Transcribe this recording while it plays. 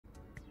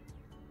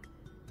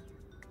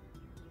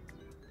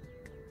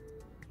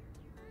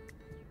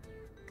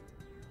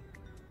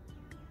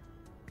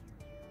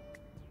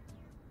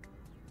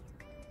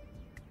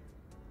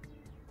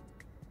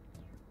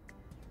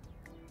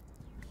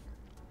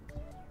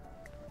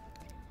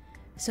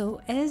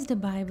So as the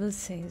Bible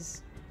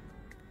says,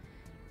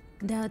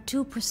 there are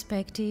two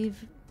perspectives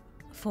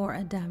for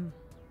Adam.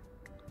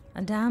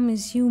 Adam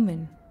is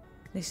human.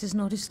 This is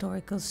not a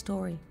historical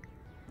story.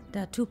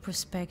 There are two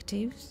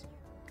perspectives.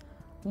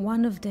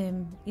 One of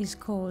them is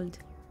called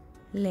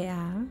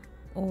Leah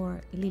or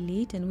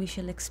Lilith, and we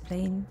shall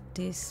explain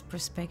this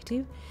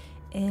perspective.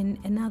 And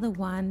another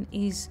one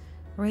is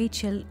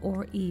Rachel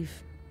or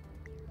Eve.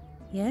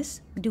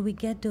 Yes? Do we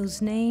get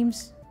those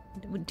names?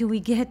 Do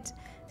we get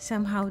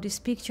somehow this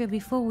picture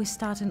before we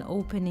start an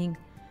opening?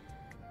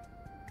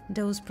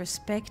 Those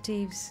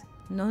perspectives,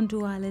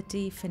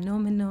 non-duality,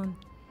 phenomenon,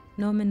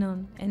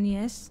 and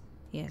yes.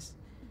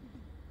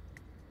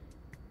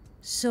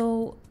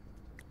 So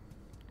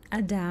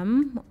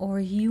Adam or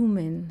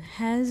human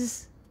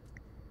has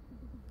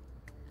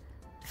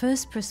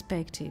first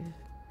perspective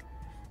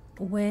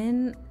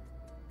when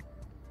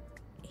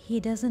he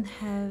doesn't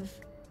have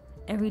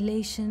a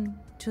relation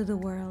to the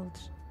world.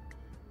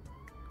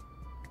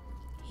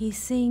 He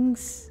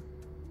thinks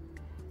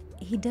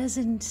he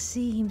doesn't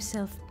see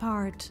himself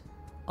part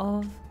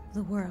of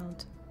the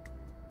world.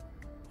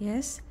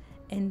 Yes?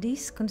 And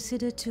this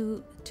considered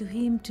to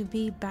him to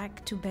be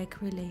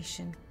back-to-back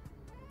relation.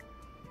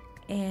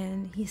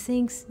 And he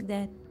thinks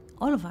that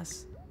all of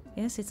us,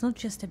 yes, it's not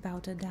just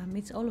about Adam,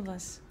 it's all of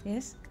us,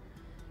 yes?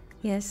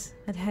 Yes,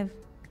 that have,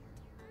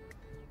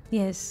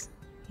 yes.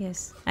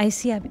 I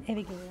see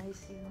Abigail, I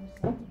see.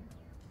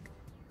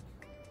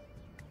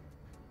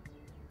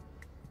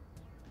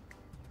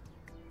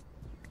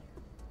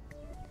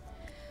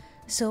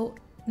 So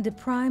the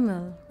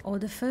primal or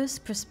the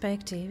first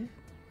perspective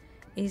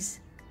is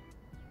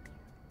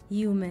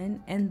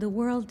human and the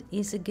world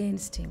is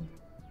against him.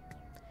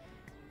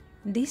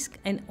 This,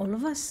 and all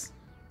of us,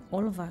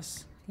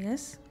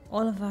 yes,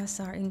 all of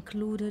us are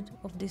included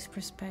of this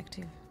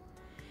perspective.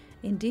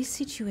 In this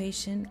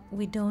situation,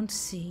 we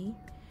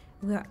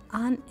are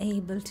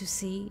unable to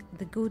see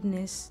the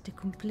goodness, the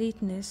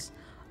completeness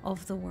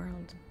of the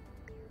world.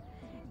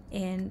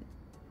 And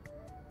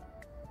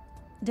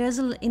there's,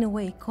 in a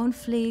way,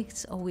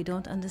 conflicts, or we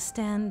don't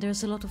understand.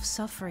 There's a lot of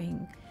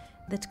suffering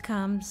that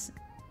comes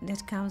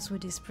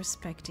with this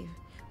perspective.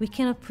 We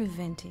cannot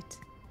prevent it.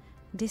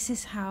 This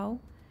is how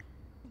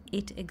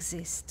it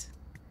exists.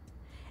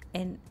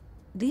 And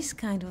this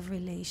kind of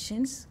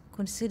relations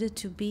considered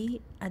to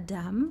be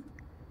Adam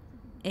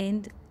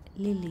and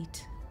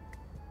Lilith.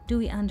 Do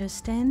we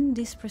understand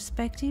this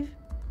perspective?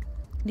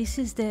 This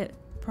is the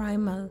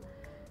primal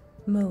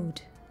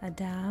mode.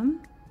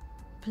 Adam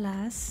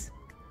plus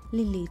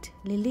Lilith.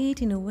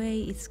 Lilith, in a way,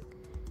 it's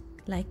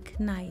like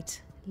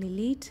night.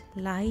 Lilith,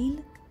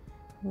 Lail.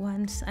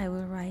 Once I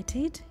will write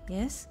it,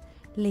 yes.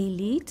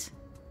 Lilith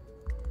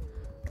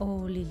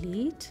or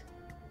Lilith.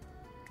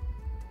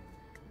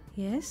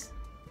 Yes.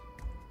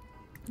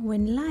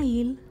 When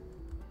Lail,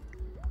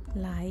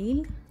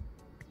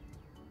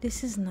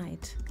 this is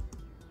night.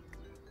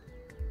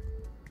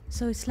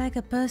 So it's like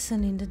a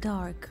person in the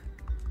dark.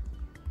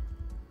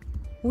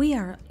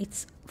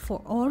 It's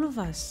for all of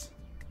us.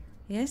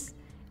 Yes.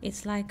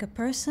 It's like a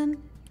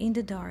person in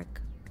the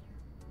dark,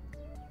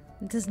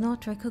 does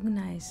not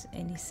recognize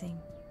anything.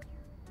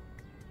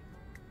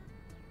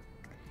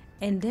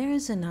 And there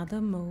is another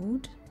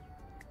mode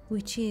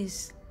which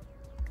is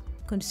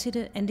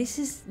considered, and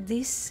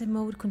this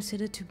mode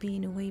considered to be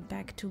in a way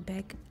back to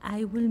back.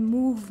 I will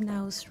move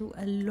now through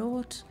a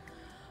lot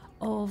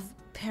of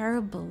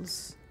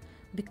parables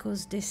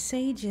because the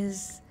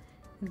sages,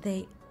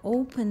 they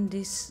open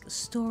this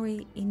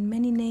story in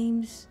many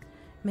names,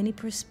 many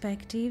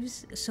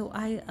perspectives, so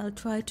I'll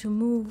try to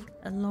move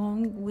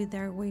along with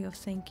their way of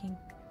thinking.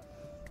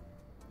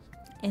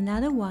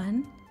 Another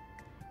one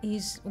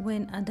is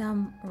when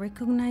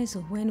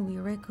we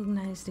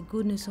recognize the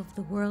goodness of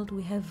the world,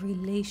 we have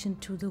relation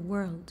to the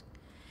world.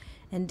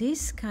 And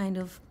this kind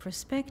of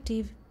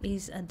perspective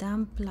is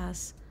Adam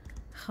plus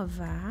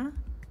Chava,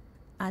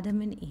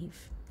 Adam and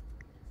Eve.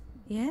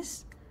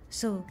 Yes?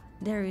 So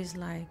there is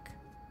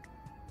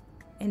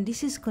and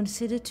this is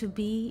considered to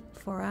be,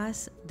 for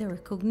us, the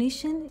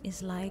recognition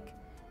is like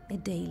a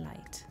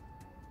daylight.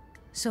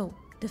 So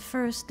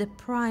the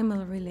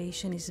primal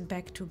relation is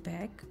back to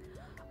back,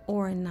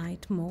 or a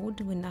night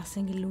mode when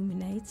nothing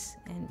illuminates,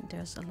 and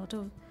there's a lot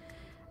of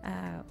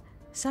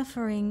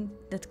suffering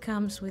that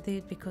comes with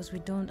it because we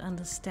don't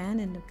understand,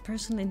 and the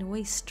person in a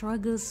way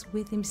struggles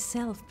with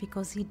himself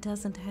because he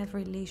doesn't have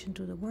relation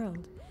to the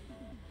world.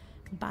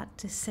 But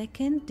the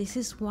second, this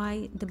is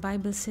why the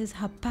Bible says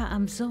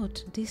Hapa'am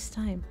Zot, this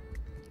time.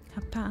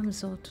 Hapa'am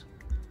Zot.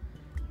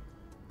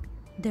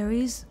 There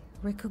is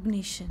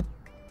recognition.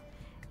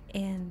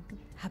 And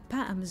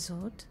Hapa'am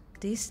Zot,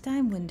 this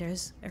time when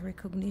there's a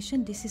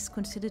recognition, this is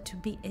considered to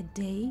be a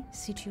day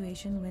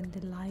situation when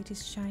the light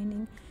is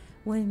shining,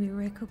 when we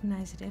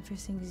recognize that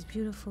everything is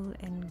beautiful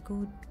and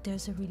good,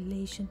 there's a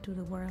relation to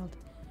the world,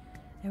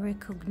 a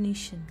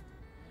recognition.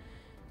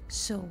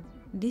 So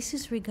this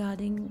is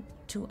regarding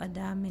to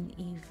Adam and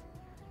Eve.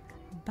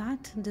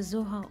 But the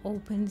Zohar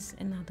opens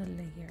another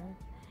layer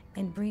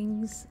and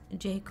brings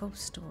Jacob's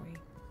story.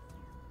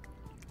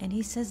 And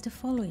he says the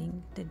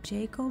following, that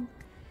Jacob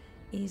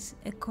is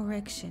a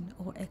correction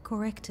or a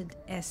corrected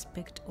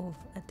aspect of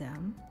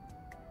Adam.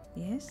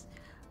 Yes,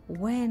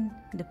 when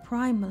the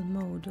primal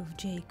mode of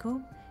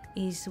Jacob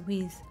is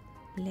with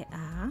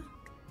Leah,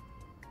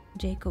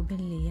 Jacob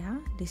and Leah,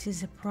 this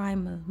is a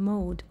primal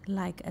mode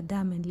like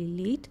Adam and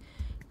Lilith.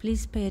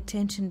 Please pay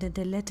attention that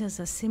the letters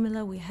are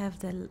similar. We have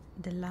the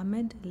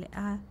Lamed,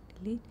 Leah,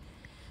 Lilith.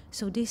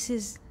 So this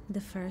is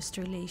the first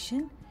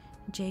relation,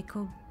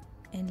 Jacob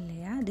and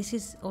Leah. This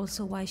is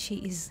also why she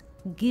is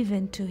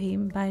given to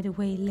him, by the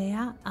way,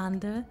 Leah,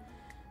 under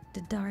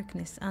the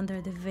darkness, under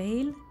the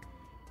veil.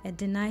 At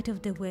the night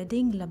of the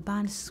wedding,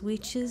 Laban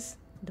switches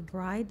the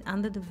bride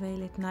under the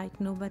veil at night.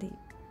 Nobody,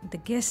 the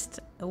guest,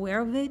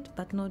 aware of it,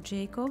 but not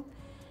Jacob.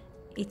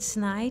 It's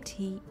night.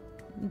 He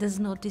does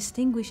not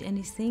distinguish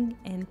anything,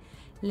 and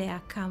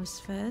Leah comes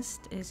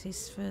first as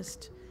his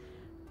first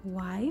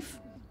wife.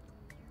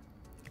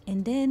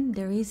 And then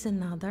there is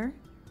another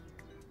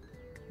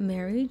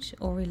marriage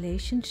or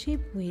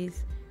relationship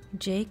with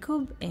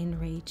Jacob and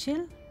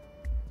Rachel,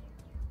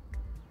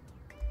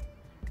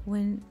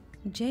 when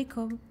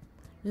Jacob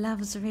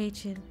loves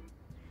Rachel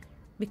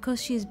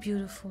because she is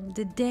beautiful.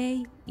 The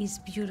day is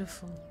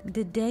beautiful.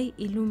 The day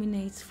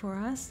illuminates for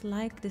us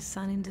like the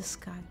sun in the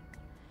sky.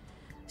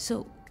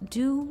 So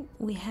do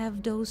we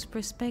have those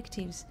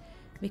perspectives?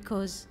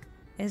 Because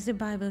as the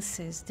Bible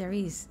says, there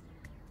is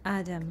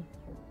Adam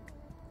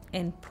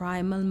and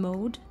primal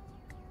mode,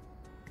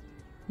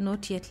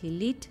 not yet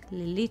Lilith.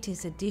 Lilith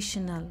is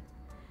additional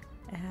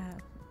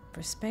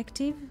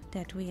perspective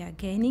that we are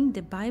gaining.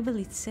 The Bible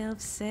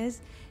itself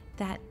says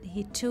that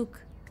he took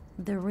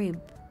the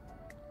rib,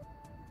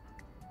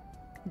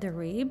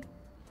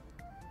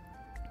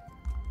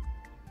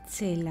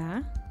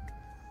 Tzela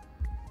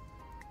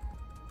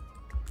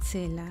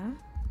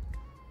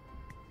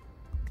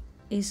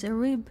is a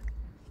rib,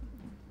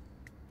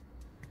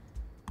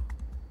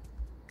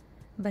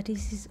 but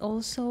this is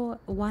also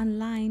one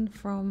line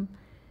from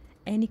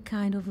any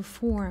kind of a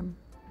form.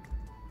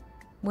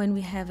 When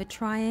we have a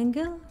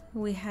triangle,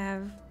 we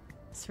have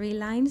 3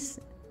 lines,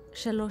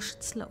 shalosh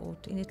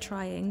tzlaot. In a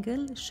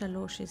triangle,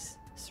 shalosh is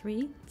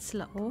 3,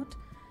 tzlaot,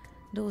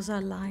 those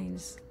are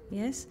lines,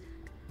 yes?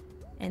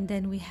 And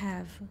then we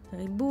have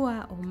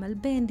ribua or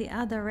malben, the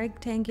other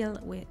rectangle,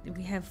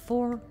 we have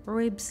 4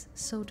 ribs,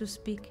 so to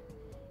speak,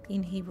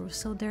 in Hebrew.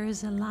 So there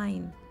is a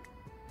line.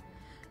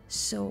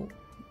 So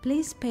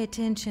please pay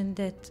attention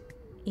that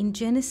in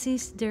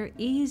Genesis there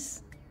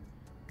is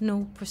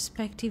no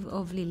perspective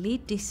of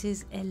Lilith. This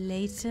is a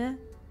later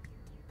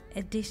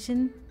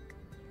addition.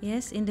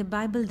 Yes, in the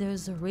Bible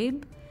there's a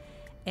rib,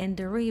 and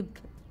the rib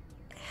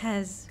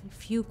has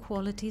few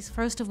qualities.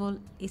 First of all,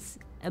 it's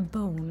a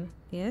bone.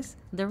 Yes,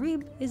 the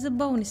rib is a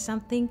bone. It's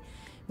something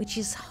which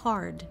is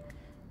hard,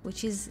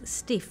 which is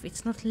stiff.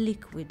 It's not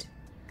liquid.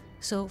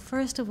 So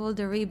first of all,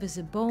 the rib is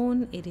a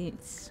bone. It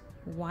is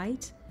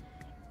white.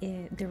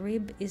 The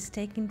rib is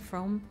taken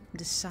from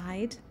the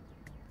side.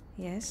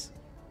 Yes.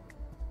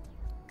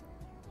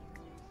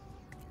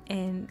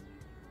 And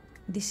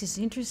this is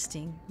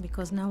interesting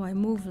because now I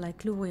move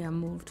like Luria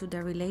moved to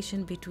the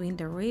relation between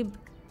the rib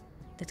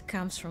that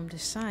comes from the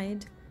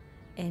side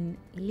and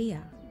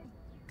Leah,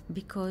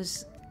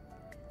 because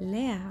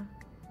Leah,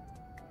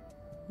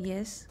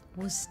 yes,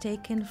 was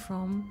taken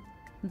from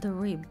the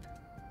rib.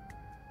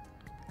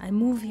 I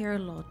move here a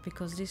lot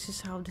because this is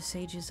how the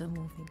sages are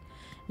moving.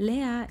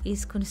 Leah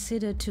is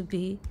considered to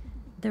be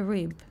the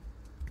rib.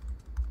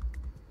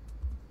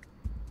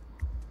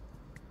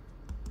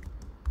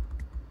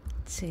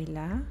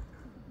 Tzela,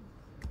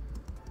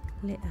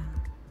 Leah.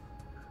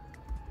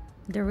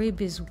 The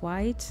rib is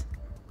white.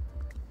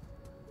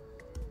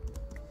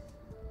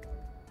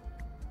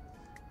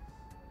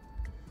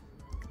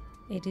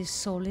 It is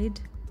solid.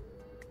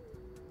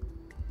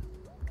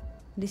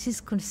 This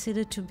is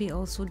considered to be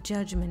also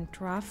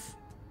judgment, rough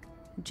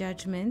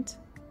judgment.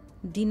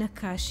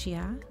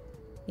 Dinakashia.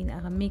 In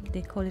Aramaic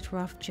they call it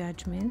rough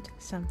judgment,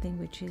 something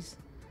which is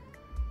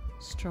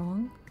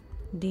strong.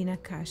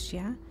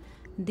 Dinakashia.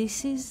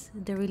 This is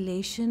the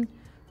relation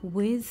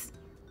with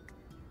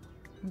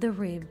the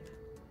rib.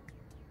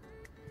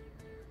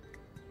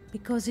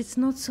 Because it's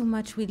not so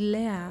much with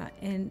Leah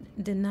and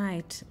the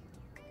night.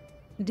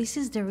 This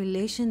is the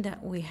relation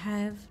that we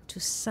have to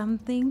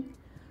something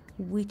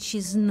which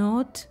is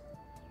not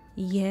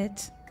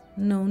yet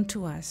known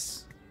to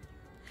us.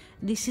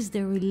 This is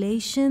the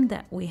relation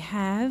that we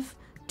have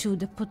to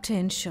the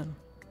potential.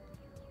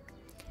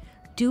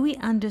 Do we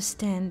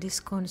understand this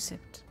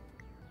concept?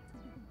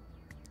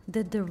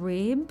 That the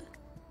rib,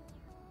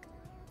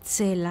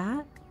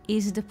 tzela,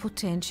 is the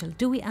potential.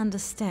 Do we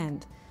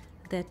understand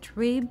that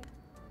rib,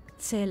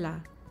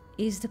 tzela,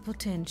 is the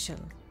potential?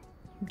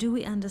 Do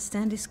we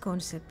understand this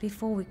concept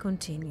before we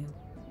continue?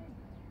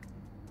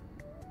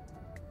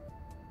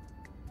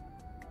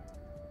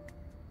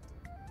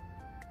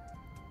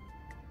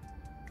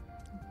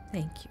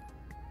 Thank you.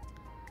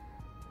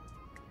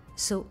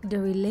 So the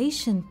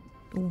relation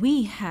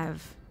we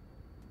have,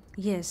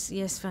 yes,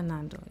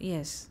 Fernando,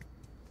 yes.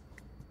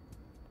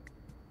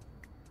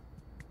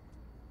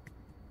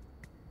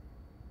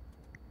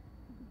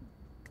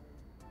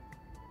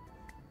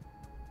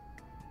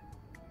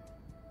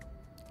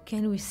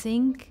 can we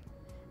think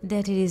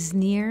that it is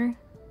near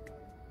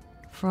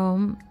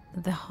from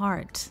the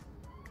heart?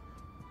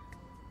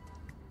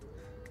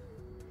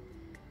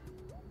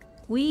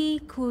 We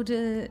could,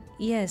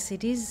 yes,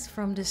 it is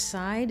from the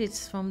side,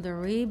 it's from the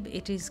rib,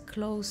 it is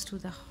close to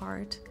the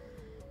heart.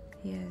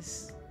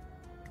 Yes,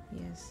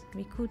 yes,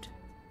 we could.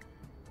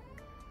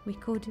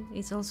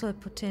 It's also a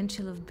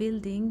potential of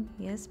building,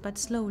 yes, but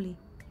slowly.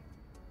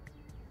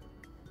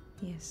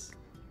 Yes.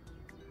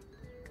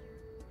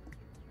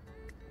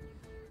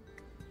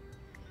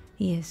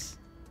 Yes.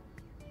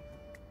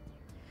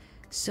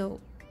 So,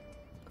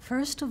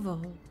 first of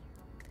all,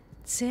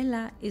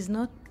 Cella is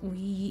not,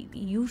 we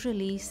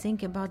usually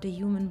think about the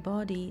human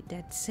body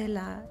that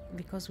Cella,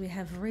 because we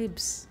have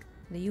ribs,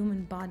 the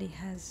human body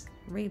has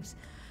ribs,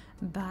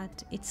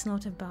 but it's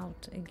not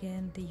about,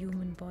 again, the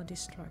human body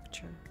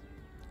structure.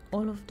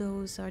 All of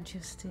those are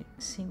just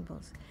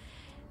symbols.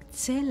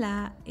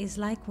 Cella is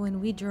like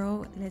when we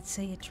draw, let's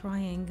say, a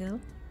triangle.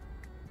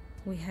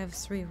 We have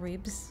 3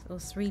 ribs or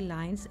 3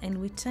 lines, and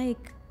we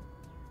take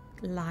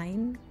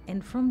line,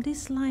 and from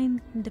this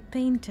line the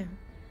painter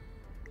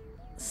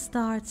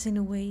starts in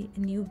a way a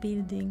new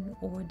building,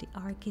 or the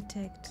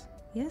architect.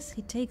 Yes,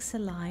 he takes a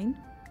line,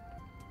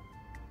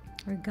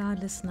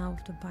 regardless now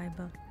of the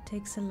Bible,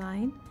 takes a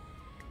line,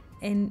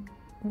 and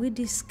with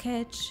this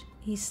sketch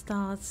he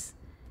starts,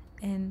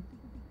 and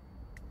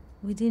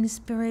with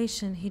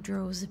inspiration he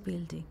draws a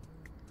building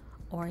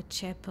or a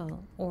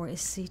chapel or a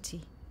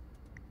city.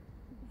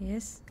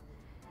 Yes,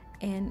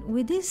 and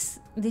with this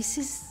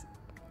is,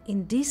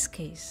 in this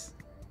case,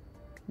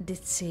 the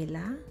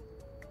Cella,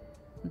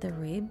 the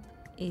rib,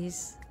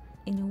 is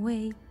in a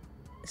way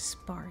a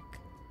spark,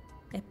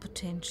 a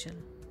potential.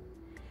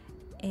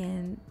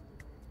 And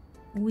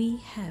we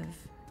have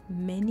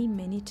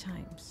many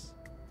times,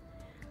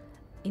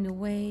 in a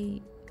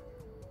way,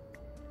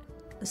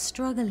 a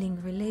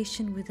struggling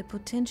relation with the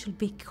potential,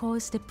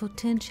 because the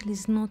potential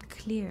is not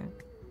clear.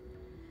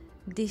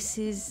 This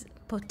is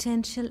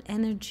potential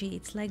energy.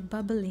 It's like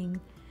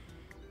bubbling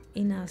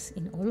in us,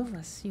 in all of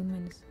us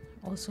humans,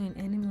 also in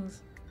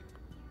animals,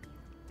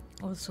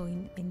 also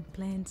in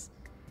plants.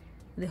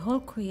 The whole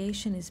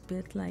creation is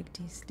built like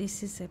this.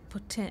 This is a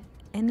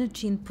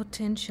energy and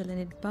potential, and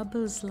it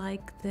bubbles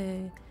like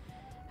the,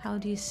 how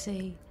do you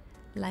say,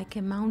 like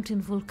a mountain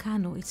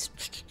volcano.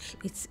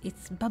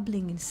 It's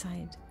bubbling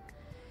inside.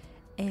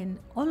 And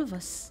all of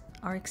us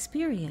are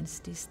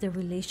experienced this, the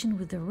relation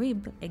with the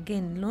rib,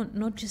 again,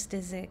 not just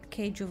as a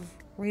cage of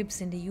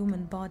ribs in the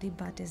human body,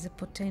 but as a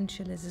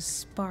potential, as a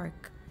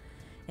spark,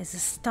 as a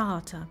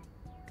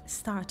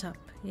startup,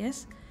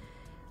 yes?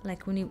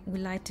 Like when we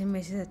light a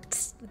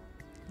match,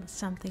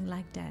 something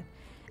like that.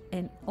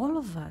 And all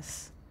of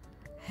us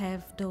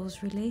have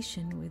those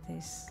relations with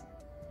this.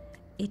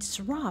 It's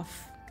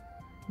rough,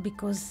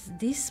 because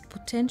this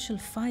potential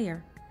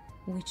fire,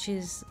 which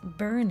is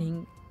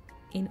burning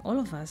in all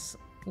of us,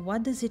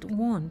 what does it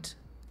want?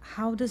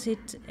 How does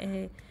it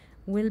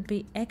will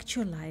be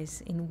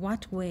actualized? In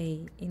what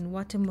way? In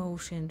what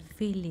emotion,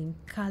 feeling,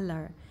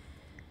 color?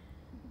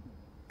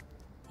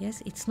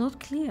 Yes, it's not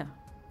clear.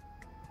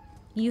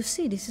 You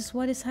see, this is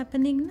what is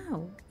happening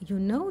now. You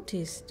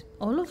noticed,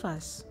 all of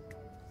us,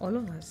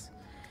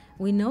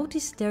 we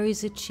noticed there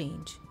is a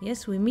change.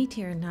 Yes, we meet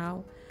here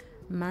now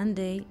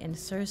Monday and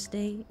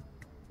Thursday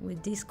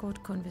with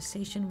Discord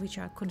conversation, which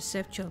are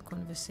conceptual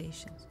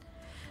conversations.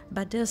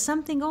 But there's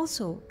something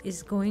also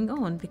is going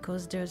on,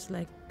 because there's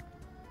like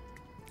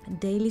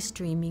daily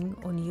streaming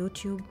on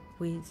YouTube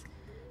with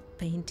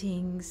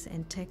paintings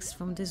and text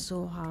from the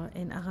Zohar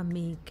and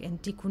Aramaic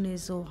and Tikkunei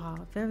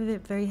Zohar,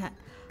 very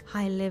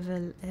high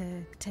level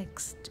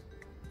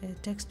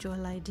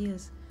textual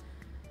ideas,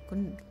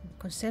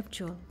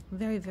 conceptual,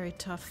 very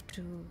tough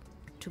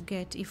to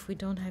get if we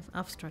don't have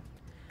abstract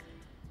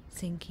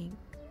thinking.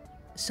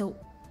 So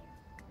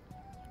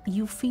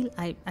you feel,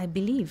 I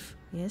believe,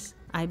 yes,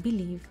 I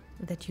believe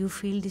that you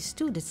feel this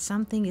too, that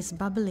something is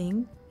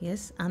bubbling,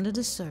 yes, under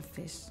the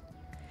surface.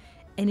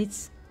 And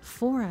it's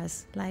for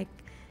us, like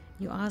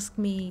you asked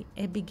me,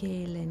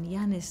 Abigail and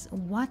Yanis,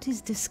 what is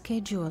the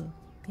schedule?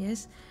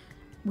 Yes,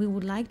 we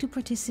would like to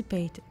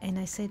participate. And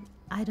I said,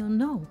 I don't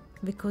know,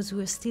 because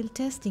we're still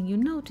testing. You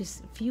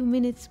notice a few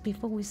minutes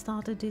before we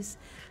started this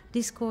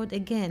Discord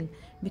again,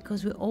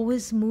 because we're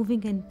always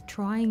moving and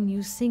trying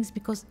new things,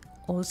 because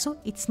also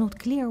it's not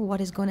clear what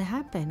is going to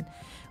happen.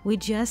 We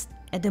just,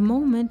 at the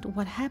moment,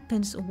 what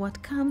happens,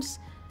 what comes,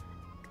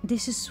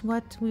 this is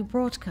what we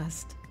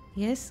broadcast,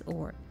 yes,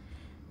 or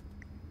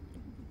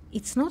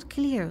it's not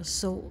clear.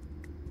 So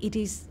it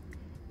is,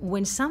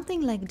 when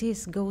something like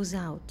this goes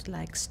out,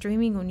 like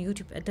streaming on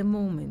YouTube at the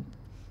moment,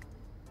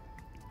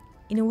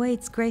 in a way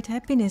it's great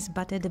happiness,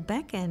 but at the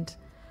back end,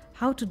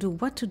 how to do,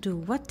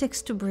 what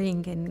text to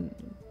bring, and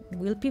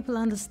will people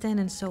understand?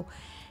 And so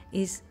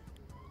is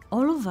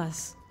all of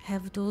us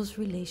have those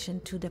relation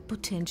to the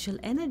potential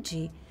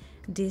energy,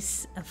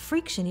 this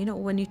friction. You know,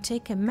 when you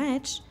take a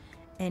match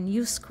and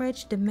you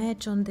scratch the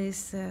match on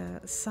this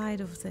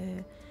side of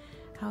the,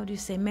 how do you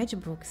say,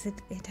 matchbox,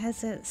 it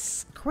has a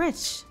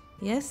scratch,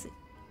 yes,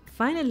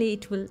 finally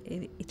it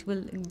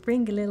will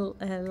bring a little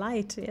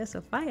light, yes,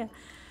 or fire,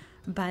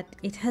 but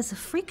it has a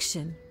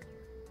friction,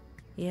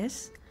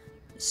 yes.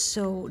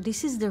 So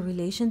this is the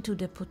relation to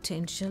the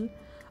potential,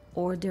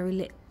 or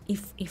the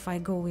if I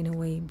go in a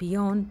way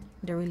beyond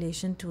the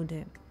relation to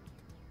the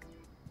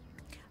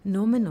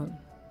nominal.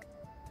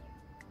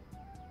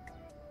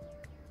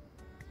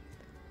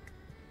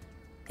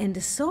 And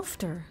the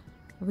softer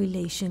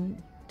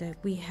relation that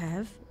we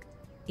have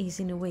is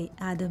in a way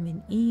Adam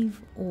and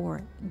Eve,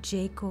 or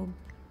Jacob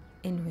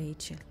and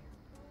Rachel.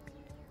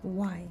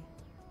 Why?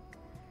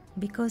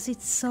 Because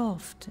it's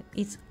soft,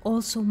 it's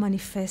also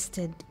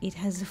manifested, it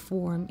has a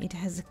form, it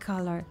has a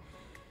color.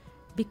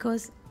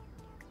 Because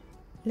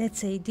let's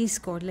say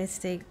discord, let's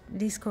take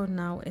discord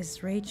now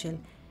as Rachel,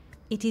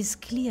 it is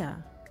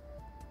clear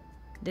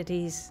that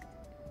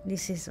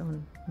this is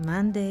on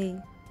Monday,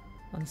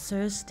 on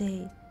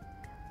Thursday,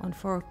 on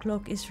 4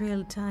 o'clock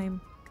Israel time.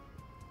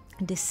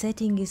 The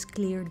setting is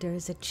clear. There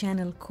is a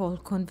channel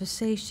called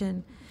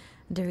conversation.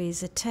 There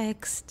is a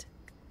text,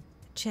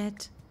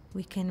 chat.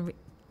 We can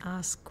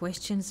ask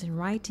questions in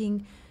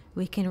writing.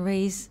 We can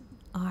raise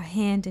our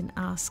hand and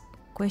ask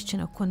question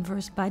or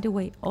converse. By the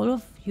way, all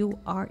of you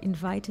are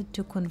invited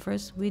to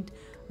converse with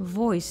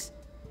voice.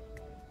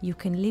 You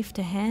can lift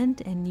a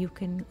hand and you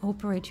can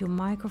operate your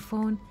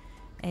microphone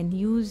and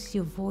use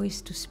your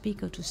voice to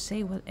speak or to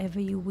say whatever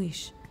you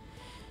wish.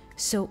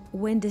 So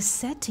when the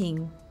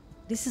setting,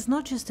 this is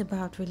not just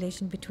about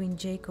relation between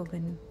Jacob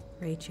and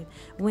Rachel.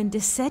 When the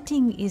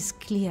setting is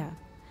clear,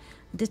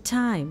 the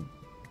time,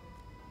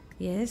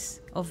 yes,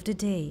 of the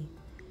day,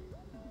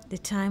 the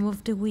time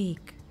of the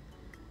week,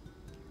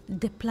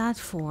 the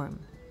platform,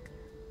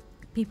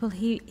 people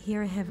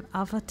here have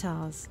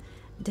avatars,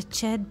 the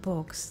chat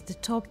box, the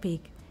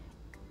topic,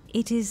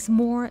 it is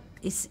more,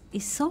 is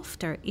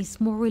softer, it's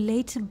more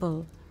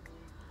relatable.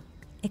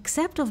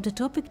 Except of the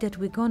topic that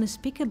we're going to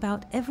speak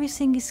about,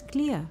 everything is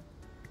clear.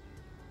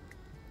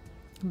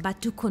 But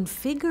to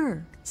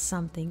configure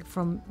something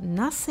from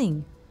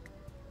nothing,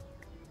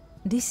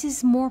 this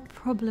is more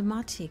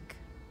problematic.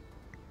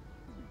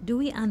 Do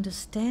we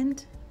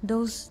understand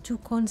those two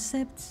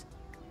concepts?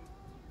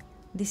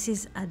 This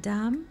is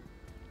Adam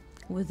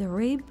with a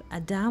rib,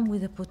 Adam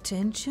with a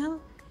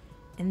potential,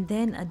 and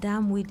then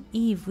Adam with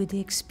Eve with the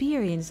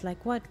experience,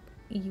 like what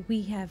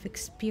we have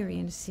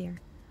experienced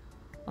here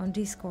on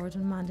Discord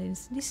on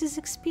Mondays. This is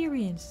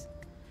experience.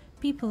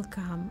 People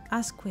come,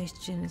 ask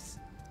questions,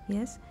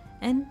 yes,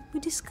 and we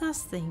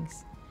discuss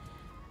things.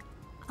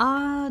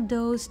 Are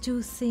those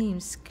two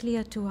themes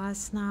clear to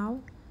us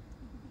now?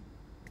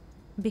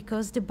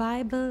 Because the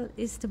Bible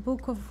is the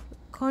book of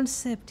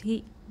concept.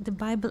 The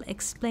Bible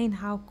explains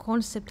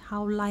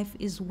how life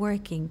is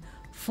working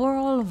for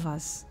all of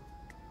us.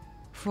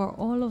 For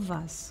all of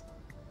us.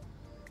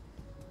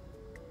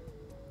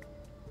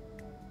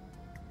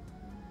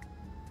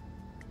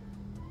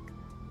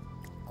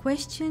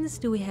 Questions?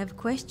 Do we have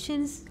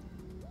questions?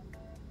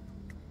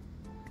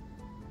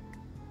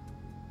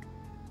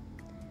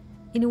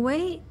 In a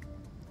way,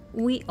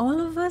 we,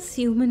 all of us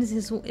humans,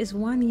 is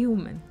one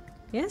human.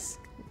 Yes?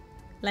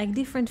 Like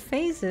different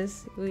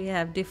phases, we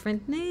have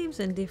different names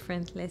and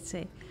different, let's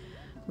say,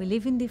 we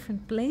live in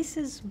different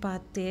places,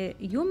 but the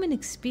human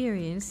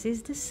experience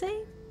is the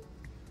same.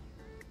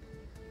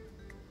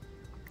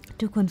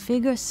 To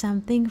configure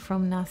something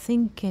from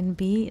nothing can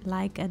be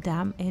like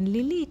Adam and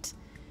Lilith.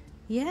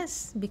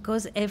 Yes,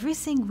 because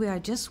everything, we are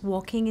just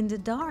walking in the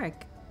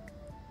dark.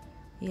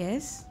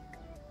 Yes?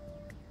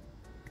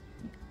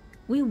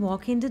 We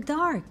walk in the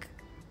dark.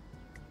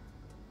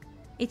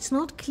 It's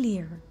not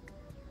clear.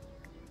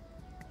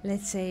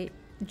 Let's say,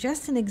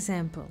 just an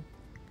example.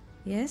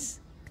 Yes?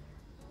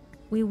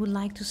 We would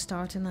like to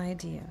start an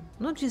idea,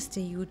 not just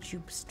a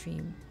YouTube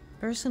stream.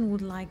 Person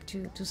would like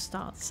to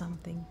start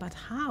something, but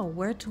how?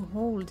 Where to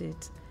hold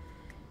it?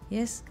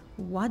 Yes?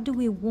 What do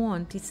we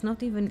want? It's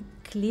not even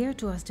clear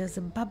to us. There's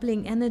a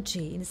bubbling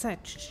energy inside.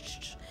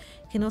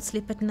 Cannot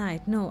sleep at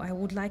night. No, I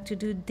would like to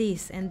do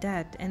this and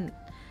that. And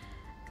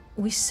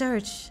we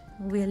search.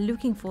 We are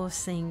looking for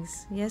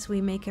things. Yes,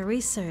 we make a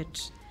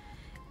research.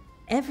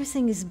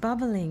 Everything is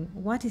bubbling.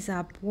 What is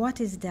up?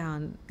 What is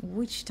down?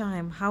 Which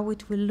time? How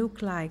it will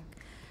look like?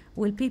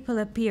 Will people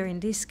appear in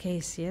this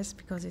case? Yes,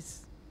 because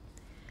it's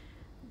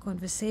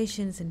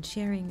conversations and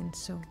sharing, and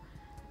so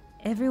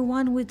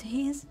everyone with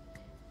his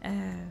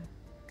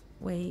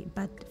way.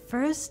 But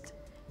first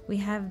we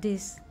have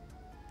this,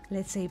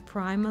 let's say,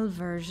 primal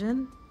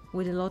version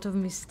with a lot of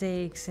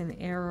mistakes and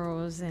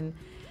errors and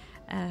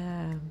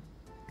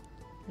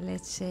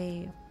let's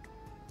say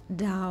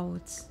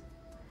doubts,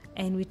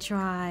 and we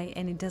try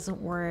and it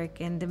doesn't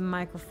work, and the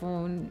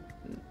microphone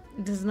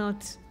does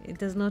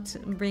not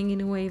bring in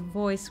a way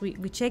voice.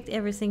 We checked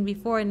everything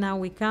before, and now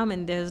we come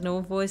and there's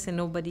no voice and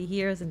nobody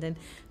hears, and then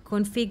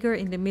configure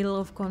in the middle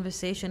of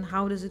conversation,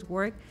 how does it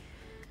work,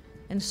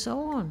 and so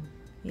on.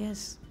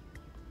 Yes.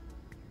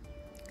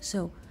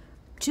 So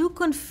to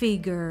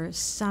configure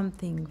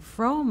something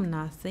from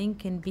nothing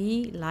can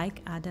be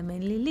like Adam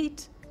and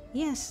Lilith.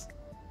 Yes,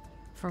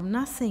 from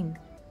nothing.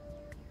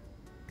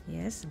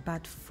 yes,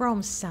 but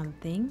from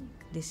something.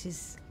 This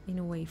is in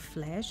a way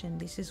flesh, and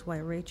this is why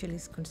Rachel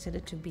is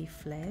considered to be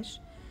flesh.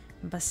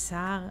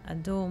 Basar,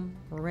 Adom,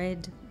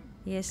 red,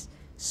 yes,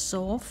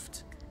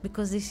 soft,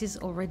 because this is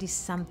already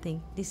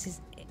something. This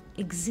is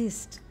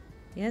exist,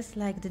 yes,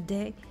 like the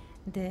day,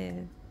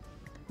 the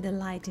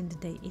light in the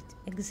day, it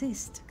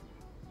exists.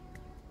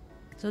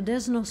 So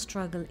there's no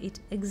struggle, it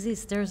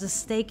exists. There's a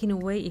steak in a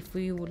way, if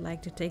we would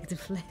like to take the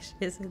flesh,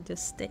 yes,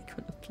 just steak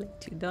on a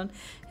plate. You don't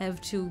have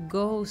to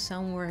go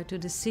somewhere to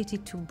the city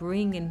to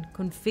bring and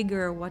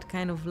configure what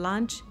kind of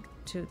lunch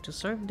to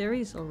serve. There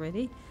is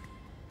already.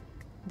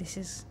 This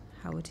is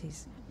how it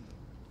is.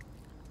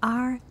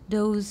 Are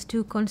those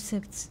two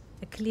concepts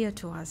clear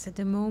to us at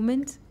the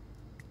moment?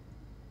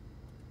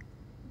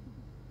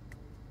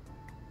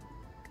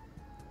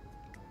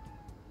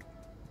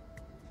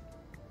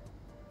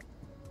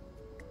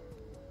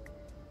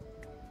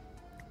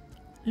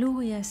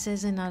 Luria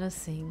says another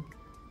thing,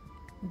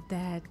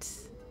 that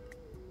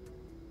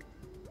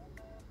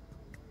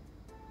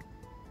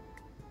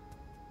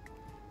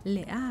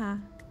Leah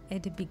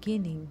at the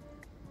beginning,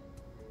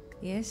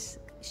 yes,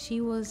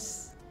 it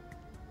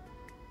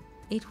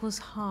was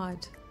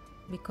hard,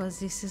 because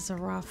this is a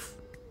rough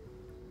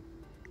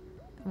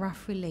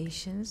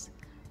relations,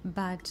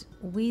 but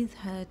with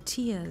her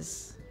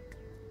tears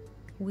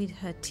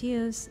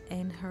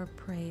and her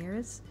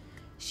prayers,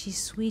 she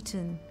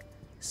sweetened,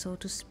 so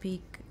to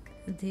speak,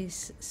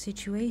 this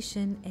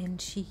situation,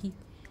 and she,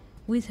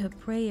 with her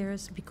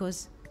prayers,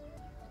 because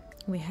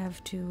we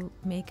have to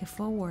make a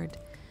forward,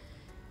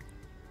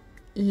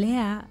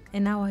 Leah,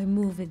 and now I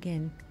move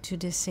again to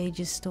the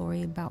sage's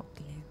story about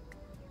Leah.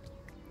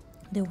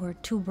 There were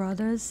two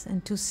brothers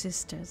and two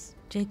sisters,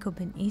 Jacob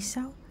and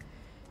Esau,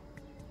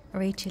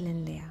 Rachel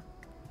and Leah.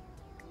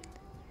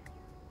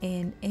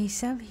 And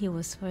Esau, he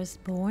was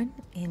firstborn,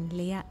 and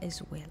Leah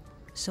as well.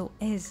 So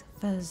as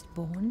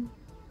firstborn,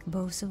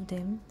 both of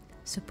them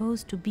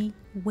supposed to be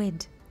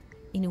wed.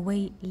 In a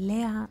way,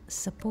 Leah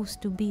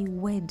supposed to be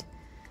wed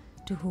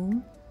to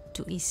whom?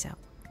 To Esau,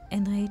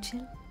 and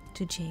Rachel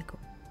to Jacob.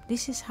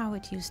 This is how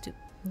it used to.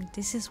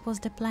 Was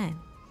the plan.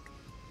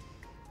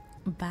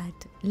 But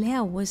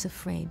Leah was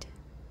afraid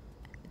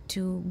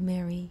to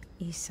marry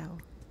Esau.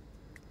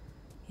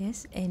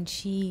 Yes, and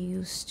she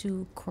used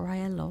to cry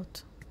a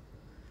lot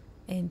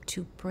and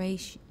to pray.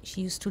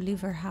 She used to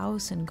leave her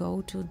house and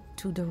go to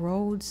the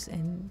roads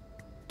and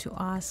to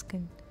ask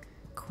and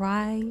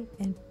cry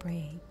and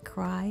pray,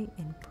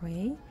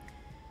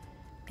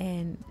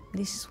 and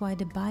this is why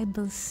the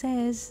Bible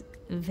says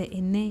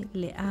ve'ene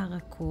le'ah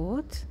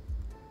rakot,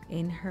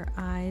 and her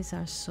eyes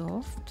are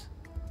soft,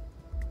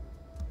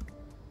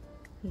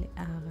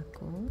 le'ah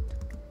rakot,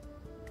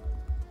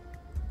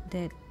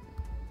 that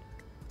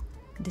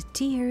the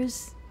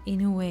tears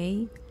in a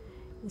way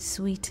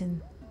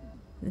sweeten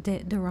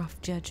the rough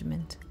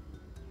judgment.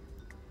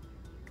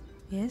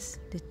 Yes,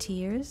 the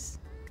tears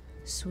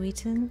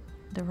sweeten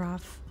the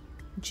rough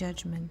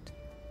judgment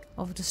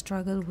of the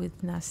struggle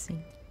with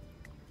nothing.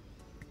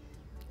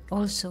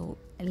 Also,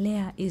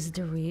 Leah is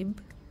the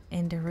rib,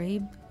 and the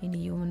rib in the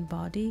human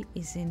body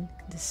is in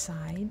the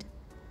side,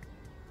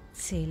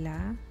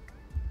 Tzela,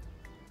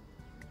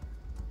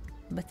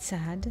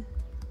 Batzad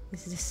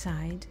is the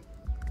side,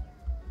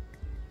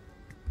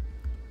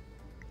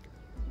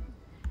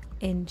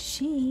 and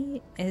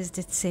she, as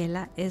the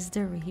Tzela, as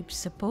the rib,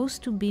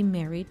 supposed to be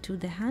married to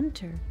the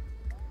hunter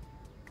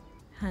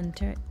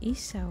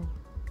Esau.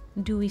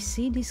 Do we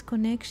see this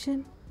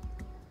connection?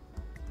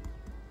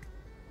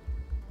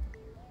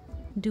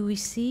 Do we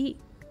see?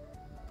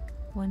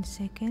 One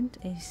second,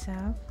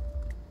 Esau.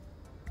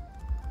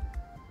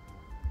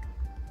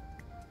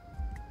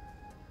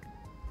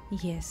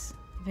 Yes,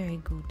 very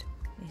good,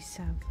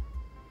 Esau.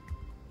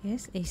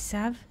 Yes,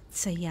 Esau,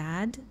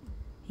 Tzayad.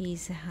 He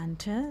is a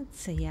hunter,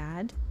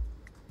 Tzayad.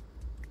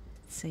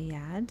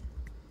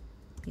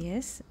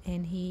 Yes,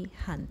 and he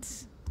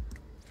hunts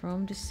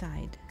from the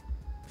side,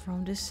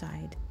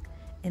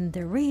 and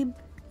the rib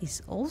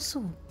is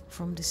also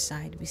from the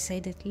side. We say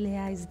that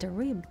Leah is the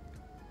rib.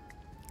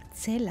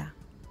 Tzela,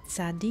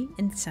 Tzadi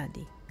and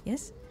Tzadi.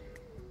 Yes,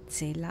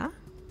 Tzela,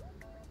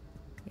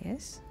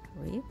 yes,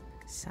 rib,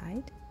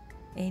 side,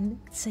 and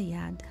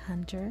Tzayad,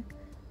 hunter,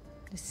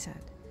 the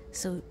side.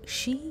 So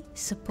she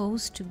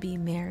supposed to be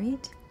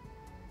married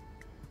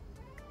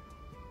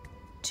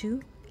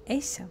to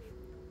Esau,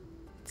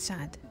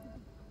 Tzad,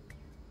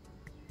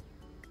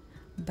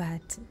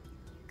 but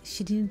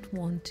she didn't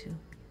want to,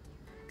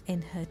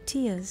 and her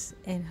tears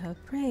and her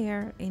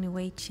prayer in a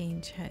way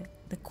changed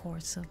the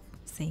course of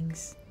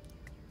things.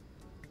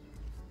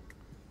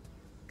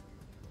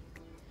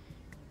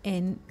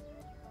 And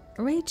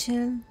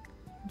Rachel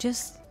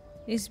just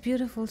is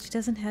beautiful. She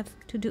doesn't have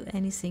to do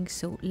anything.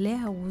 So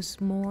Leah was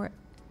more,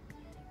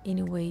 in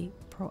a way,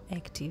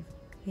 proactive.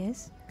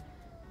 Yes,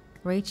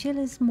 Rachel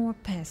is more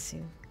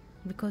passive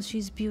because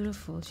she's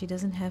beautiful. She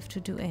doesn't have to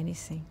do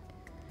anything.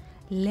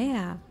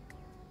 Leah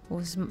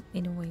was,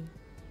 in a way,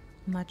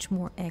 much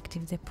more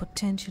active. The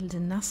potential, the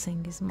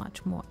nothing, is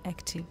much more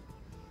active.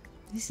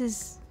 This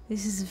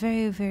This is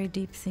very, very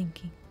deep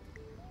thinking.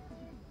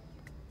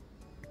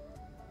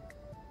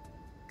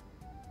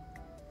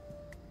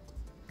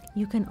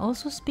 You can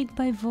also speak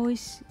by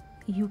voice.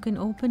 You can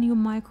open your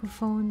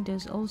microphone.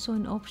 There's also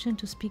an option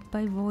to speak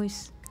by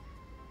voice,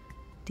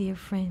 dear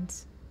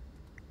friends.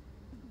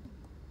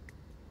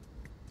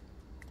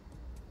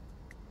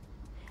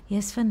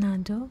 Yes,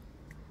 Fernando.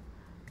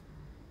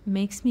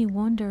 Makes me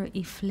wonder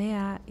if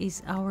Leah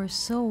is our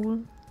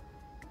soul,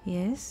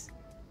 yes,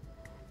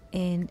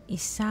 and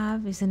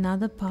Isav is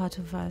another part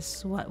of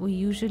us, what we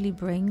usually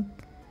bring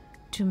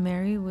to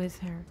marry with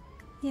her.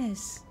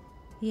 Yes,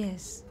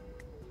 yes,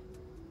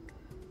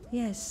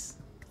 yes,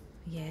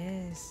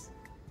 yes,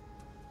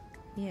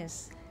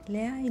 yes.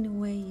 Leah, in a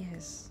way,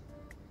 yes.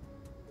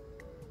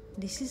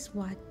 This is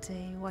what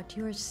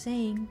you are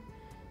saying.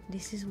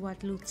 This is what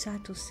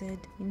Luzzatto said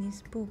in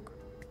his book.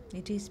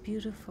 It is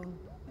beautiful.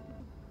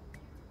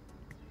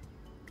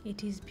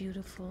 It is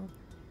beautiful.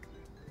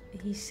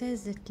 He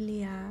says that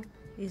Leah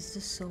is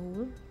the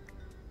soul,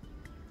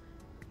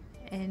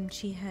 and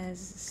she has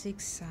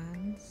 6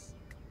 sons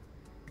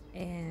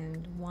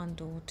and 1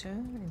 daughter,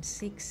 and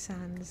 6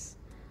 sons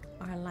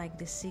are like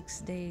the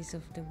 6 days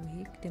of the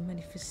week, the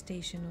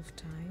manifestation of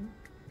time,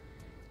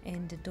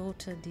 and the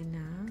daughter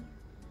Dinah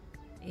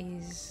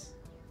is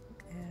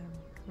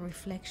a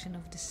reflection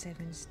of the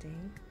 7th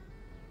day,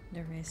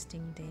 the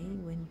resting day,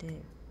 when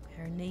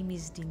her name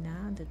is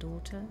Dinah, the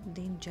daughter,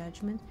 Din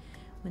judgment,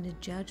 when the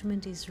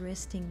judgment is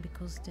resting,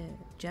 because the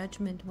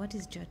judgment, what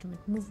is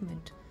judgment?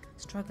 Movement,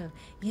 struggle,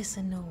 yes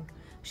and no.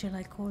 Shall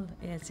I call,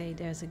 let's say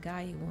there's a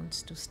guy who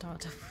wants to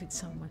start off with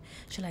someone.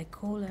 Shall I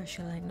call her,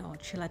 shall I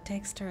not? Shall I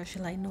text her,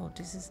 shall I not?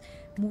 This is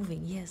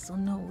moving, yes or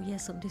no,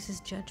 yes or this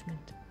is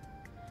judgment.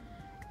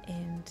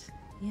 And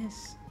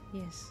yes,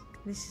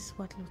 this is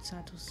what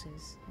Luzzatto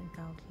says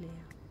about Leah.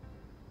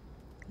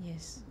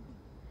 Yes.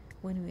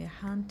 When we are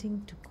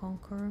hunting to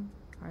conquer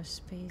our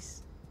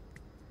space.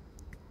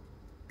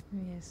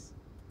 Yes.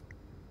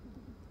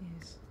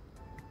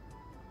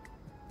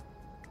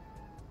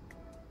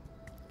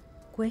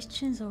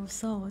 Questions or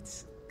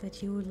thoughts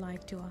that you would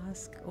like to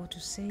ask or to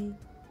say?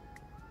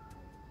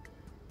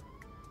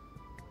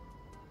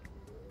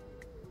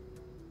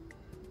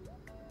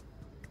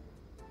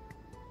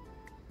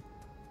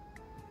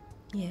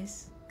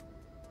 Yes.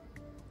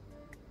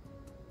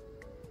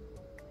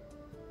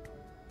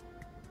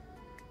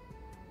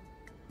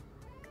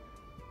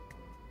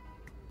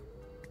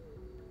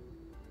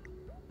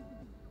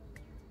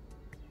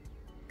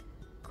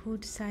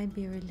 Could side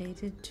be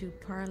related to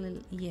parallel?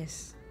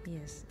 Yes.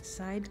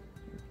 Side,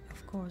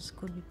 of course,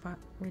 could be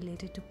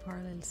related to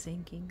parallel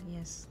thinking.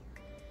 Yes.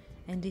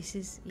 And this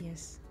is,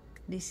 yes.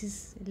 This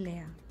is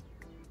Leah.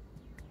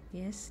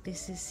 Yes.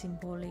 This is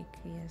symbolic.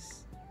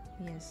 Yes.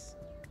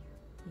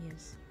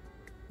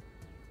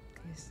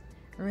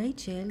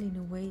 Rachel, in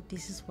a way,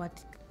 this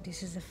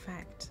is a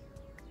fact.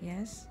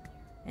 Yes.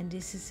 And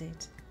this is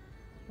it.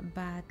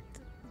 But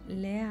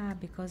Leah,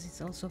 because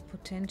it's also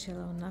potential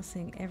or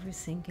nothing,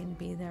 everything can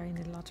be there in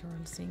the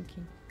lateral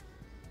thinking.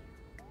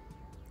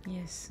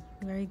 Yes,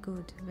 very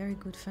good,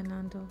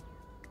 Fernando,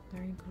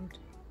 very good.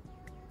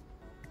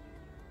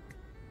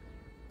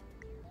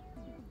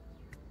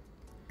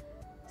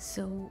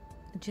 So,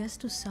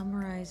 just to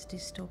summarize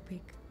this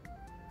topic,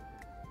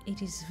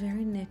 it is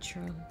very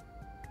natural.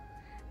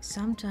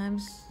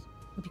 Sometimes,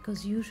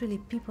 because usually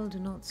people do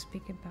not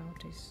speak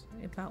about this,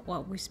 about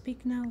what we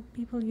speak now,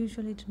 people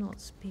usually do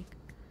not speak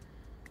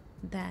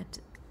that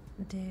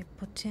the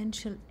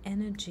potential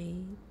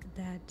energy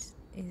that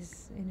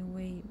is in a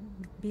way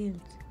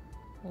built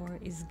or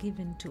is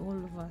given to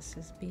all of us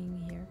as being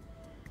here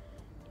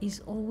is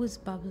always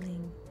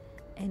bubbling,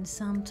 and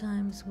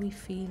sometimes we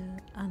feel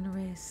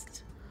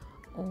unrest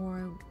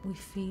or we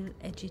feel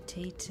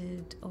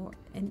agitated,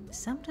 and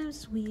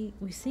sometimes we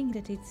think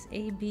that it's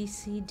A, B,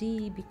 C,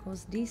 D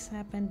because this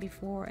happened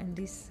before and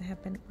this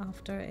happened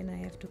after, and I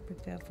have to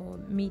prepare for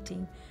a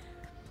meeting,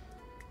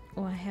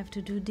 or I have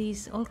to do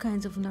this. All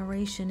kinds of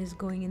narration is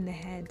going in the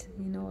head,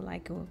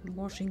 like a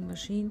washing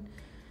machine.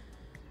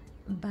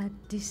 But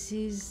this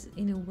is,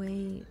 in a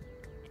way,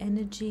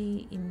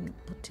 energy in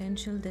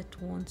potential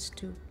that wants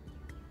to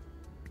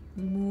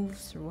move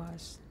through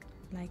us,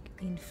 like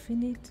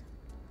infinite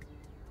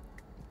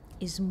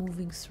is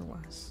moving through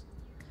us.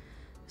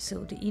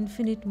 So the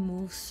infinite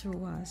moves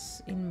through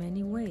us in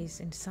many ways,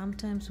 and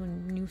sometimes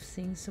when new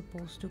things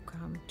supposed to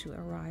come, to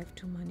arrive,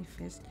 to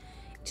manifest,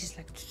 it is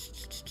like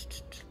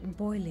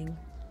boiling.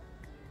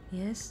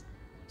 Yes.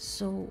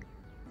 So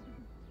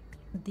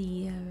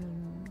the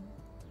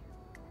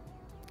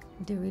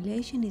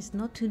relation is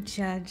not to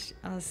judge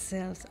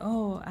ourselves.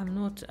 Oh,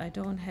 I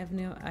don't have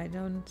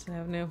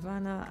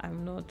nirvana.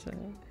 I'm not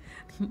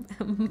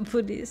a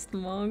Buddhist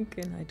monk,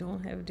 and I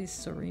don't have this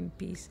serene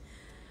peace.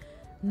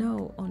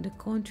 No, on the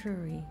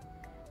contrary,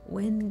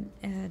 when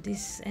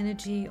this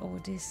energy or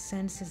this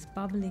sense is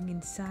bubbling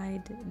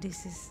inside,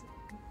 this is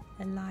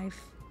a life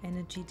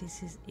energy,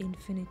 this is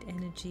infinite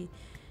energy,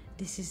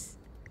 this is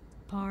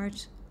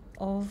part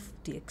of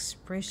the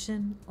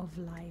expression of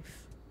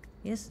life.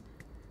 Yes,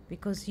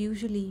 because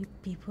usually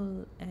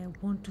people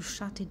want to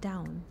shut it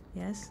down.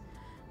 Yes,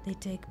 they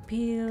take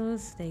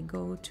pills, they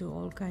go to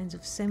all kinds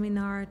of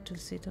seminar to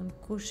sit on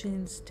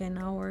cushions 10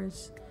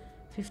 hours,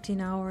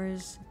 15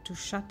 hours to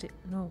shut it.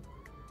 No,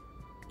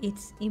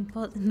 it's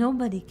impossible.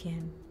 Nobody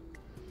can.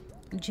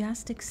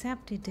 Just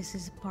accept it. This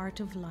is part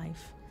of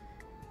life.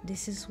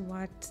 This is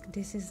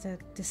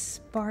the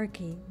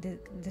sparky, the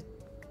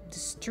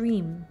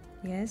stream,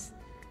 yes,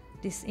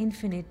 this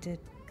infinite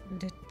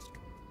that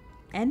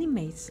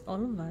animates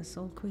all of us,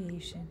 all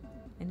creation,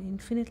 and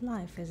infinite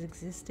life as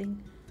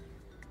existing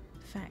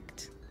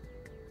fact.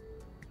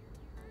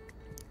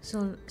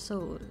 So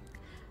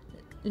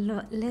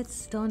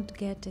let's don't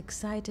get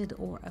excited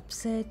or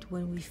upset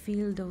when we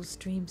feel those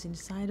streams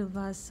inside of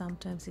us.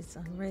 Sometimes it's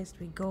unrest.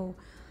 We go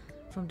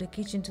from the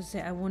kitchen to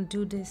say, I won't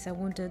do this, I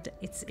won't do that.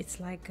 It's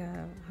like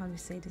how do you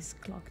say this,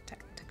 clock,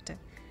 tack, tack, tack.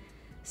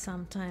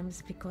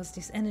 Sometimes because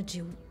this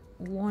energy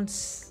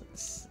wants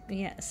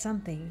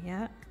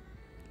something,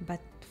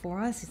 but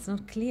for us it's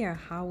not clear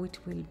how it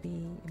will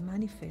be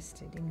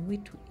manifested, in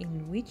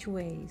which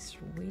ways,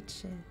 through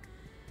which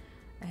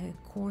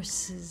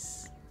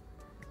courses.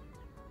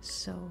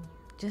 So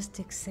just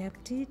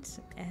accept it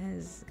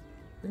as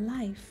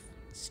life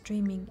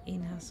streaming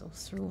in us or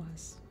through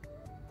us.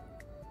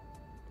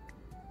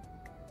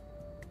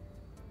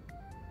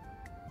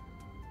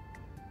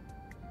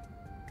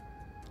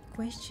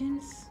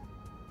 Questions?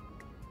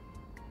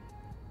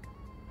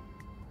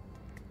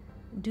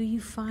 Do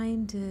you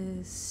find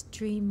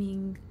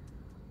streaming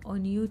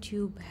on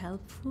YouTube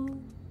helpful?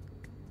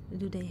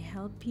 Do they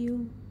help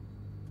you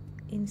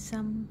in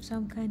some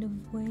kind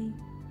of way?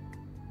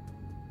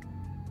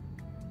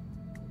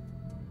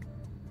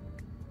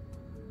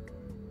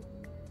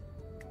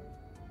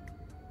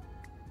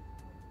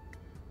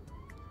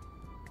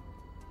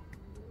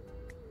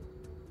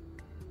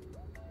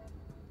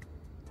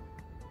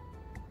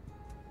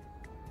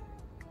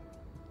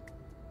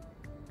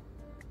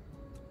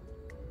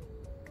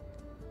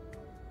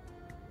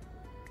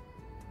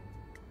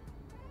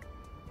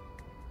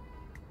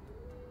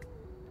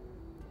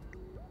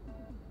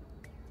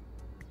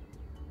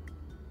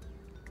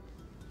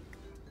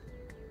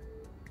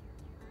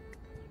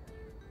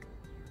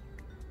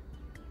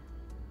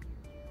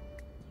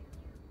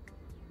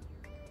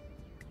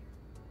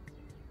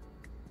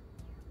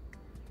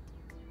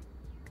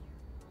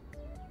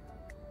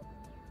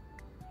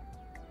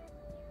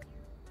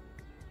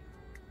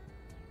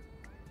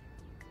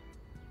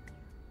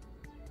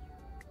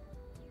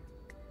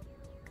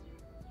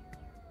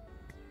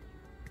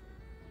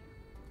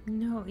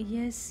 No,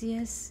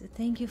 yes.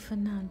 Thank you,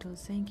 Fernando.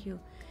 Thank you,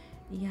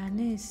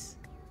 Yanis.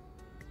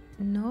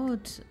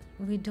 Note,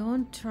 we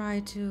don't try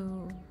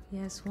to.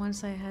 Yes,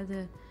 once I had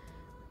a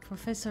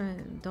professor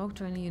and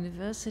doctor in the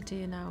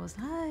university, and I was,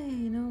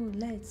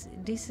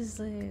 this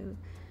is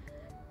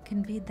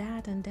can be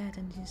that and that,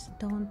 and just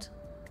don't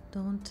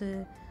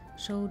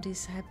show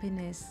this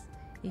happiness.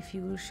 If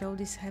you show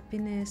this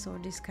happiness or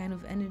this kind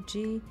of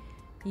energy,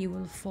 you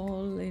will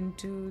fall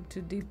into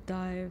deep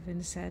dive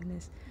and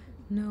sadness.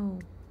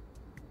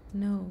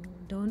 No,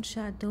 don't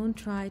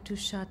try to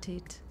shut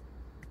it.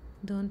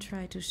 Don't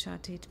try to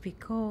shut it,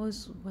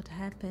 because what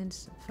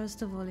happens,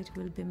 first of all, it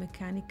will be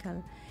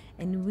mechanical,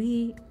 and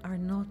we are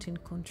not in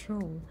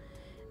control.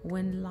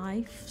 When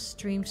life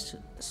streams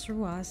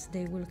through us,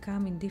 they will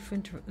come in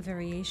different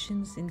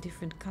variations, in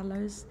different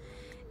colors,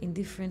 in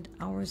different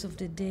hours of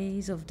the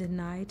days, of the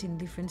night, in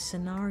different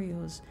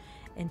scenarios.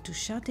 And to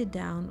shut it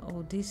down,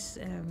 or this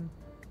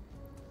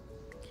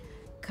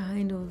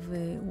kind of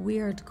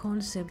weird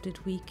concept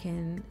that we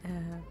can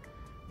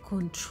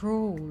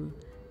control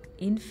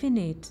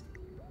infinite,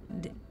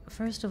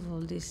 first of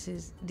all, this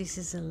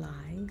is a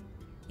lie.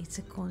 It's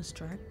a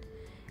construct,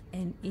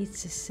 and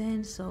it's a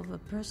sense of a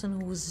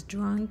person who is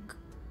drunk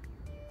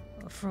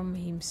from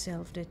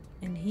himself,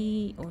 and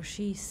he or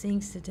she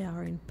thinks that they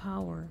are in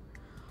power,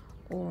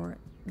 or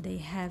they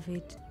have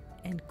it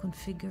and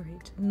configure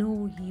it.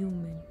 No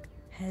human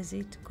has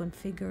it,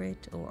 configure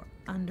it, or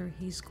under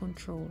his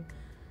control.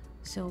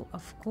 So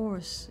of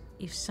course,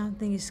 if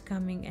something is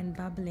coming and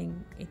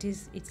bubbling,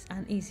 it's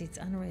uneasy, it's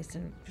unrest,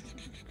 and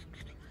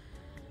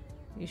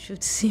you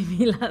should see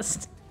me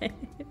last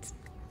night.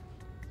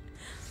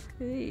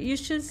 You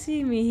should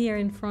see me here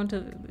in front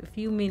of a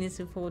few minutes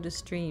before the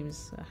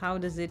streams. How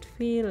does it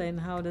feel, and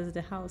how does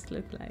the house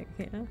look like?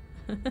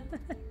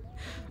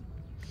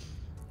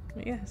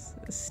 Yes,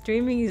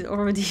 streaming is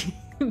already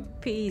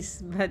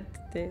peace, but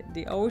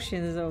the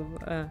oceans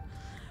of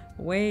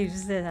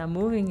waves that are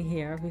moving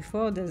here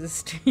before there's a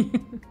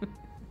stream,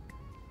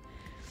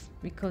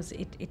 because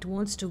it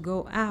wants to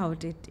go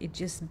out. It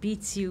just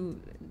beats you,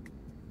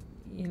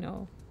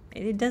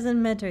 It doesn't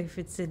matter if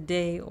it's a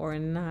day or a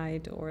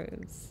night, or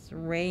it's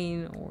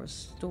rain or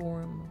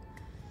storm.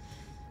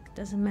 It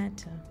doesn't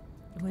matter.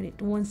 When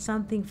it wants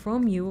something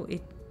from you,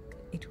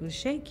 it will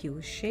shake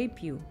you,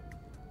 shape you,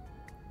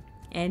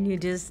 and you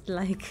just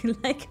like a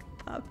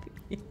puppy.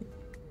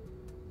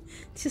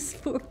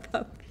 Just poor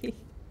puppy.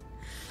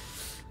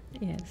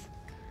 Yes.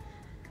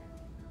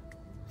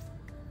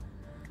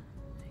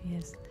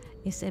 Yes.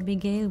 Yes,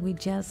 Abigail, we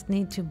just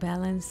need to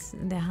balance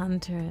the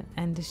hunter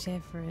and the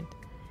shepherd.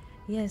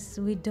 Yes,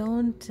 we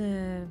don't,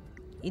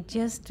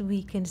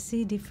 we can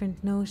see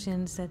different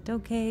notions that,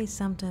 okay,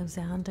 sometimes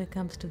the hunter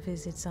comes to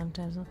visit,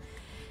 sometimes not.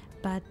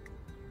 But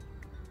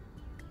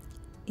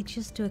it's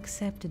just to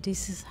accept that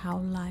this is how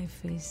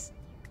life is.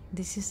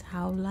 This is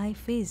how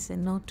life is,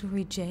 and not to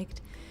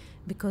reject,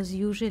 because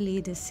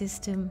usually the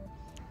system.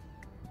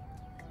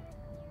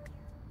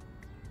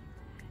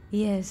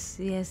 Yes,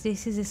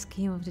 this is a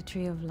scheme of the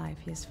tree of life.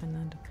 Yes,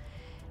 Fernando.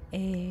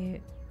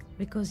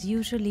 Because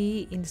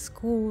usually in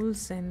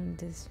schools and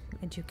this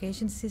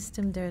education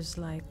system, there's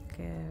like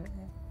a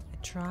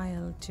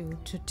trial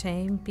to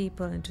tame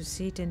people and to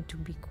sit and to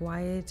be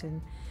quiet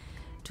and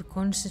to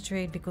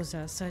concentrate, because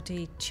there are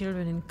 30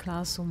 children in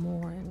class or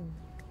more, and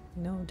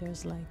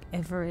there's like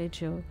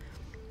average or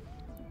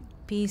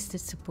peace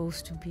that's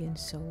supposed to be, and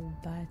so.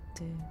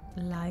 But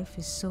life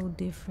is so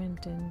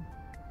different, and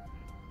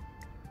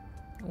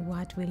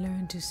what we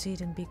learn to sit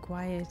and be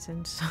quiet,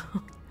 and so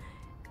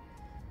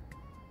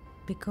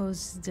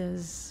because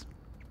there's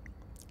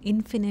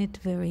infinite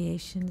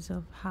variations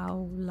of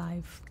how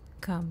life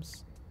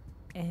comes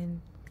and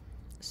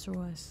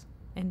through us,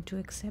 and to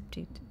accept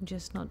it,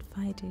 just not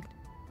fight it.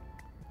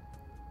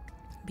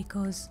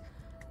 Because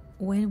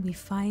when we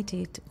fight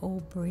it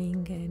or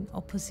bring an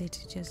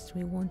opposite, just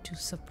we want to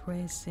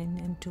suppress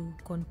and to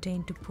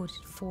contain, to put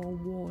it four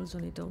walls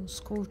on it, on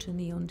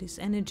scrutiny, on this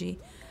energy,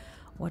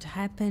 what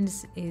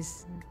happens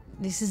is,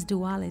 this is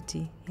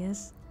duality,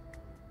 yes?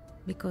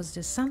 Because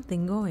there's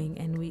something going,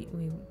 and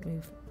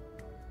we've,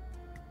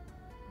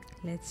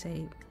 let's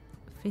say,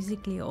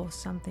 physically or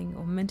something,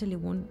 or mentally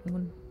want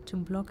to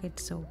block it,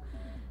 so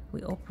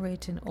we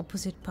operate in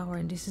opposite power,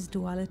 and this is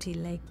duality.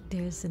 Like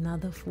there's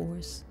another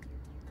force,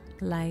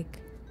 like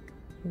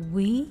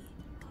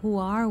who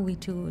are we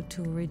to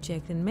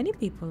reject? And many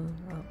people,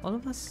 all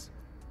of us,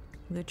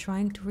 we're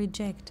trying to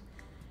reject,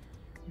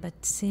 but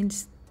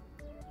since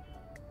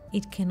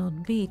it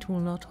cannot be, it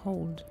will not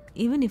hold.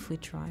 Even if we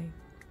try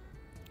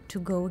to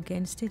go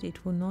against it,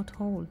 it will not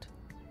hold,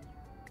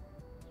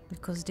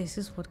 because this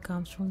is what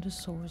comes from the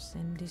source,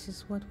 and this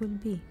is what will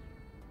be.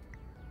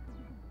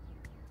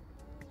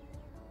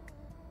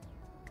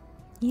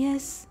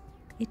 Yes,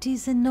 it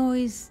is a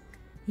noise.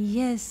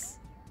 Yes,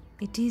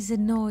 it is a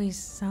noise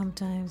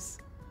sometimes.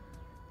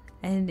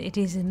 And it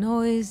is a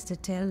noise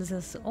that tells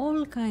us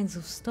all kinds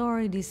of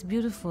stories. This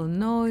beautiful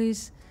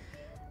noise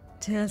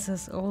tells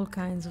us all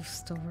kinds of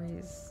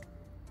stories.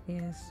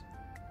 Yes.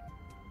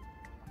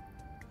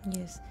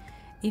 Yes.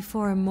 If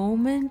for a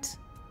moment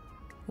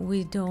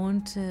we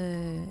don't,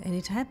 and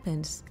it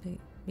happens,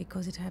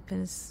 because it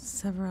happens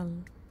several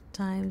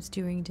times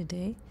during the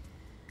day,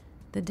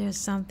 that there's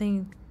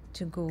something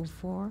to go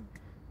for,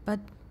 but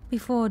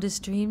before the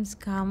streams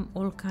come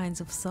all kinds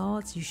of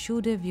thoughts. You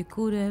should have, you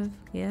could have,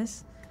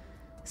 yes.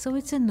 So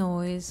it's a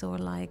noise, or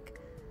like,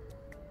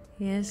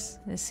 yes,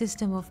 a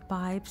system of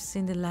pipes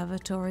in the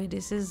lavatory.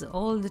 This is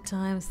all the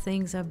time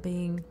things are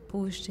being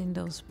pushed in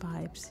those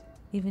pipes.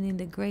 Even in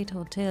the great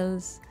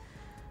hotels,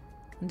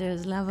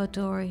 there's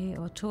lavatory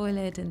or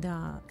toilet, and there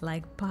are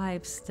like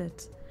pipes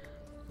that,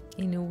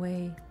 in a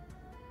way,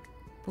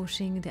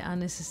 pushing the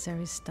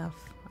unnecessary stuff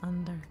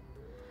under.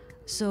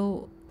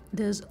 So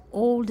there's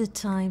all the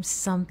time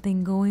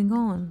something going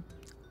on,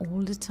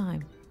 all the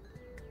time.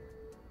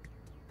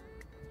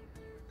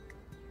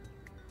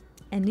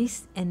 And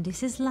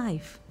this is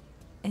life,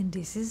 and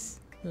this is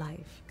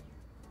life.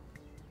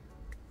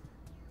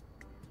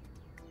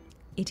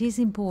 It is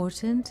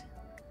important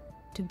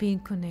to be in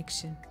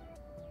connection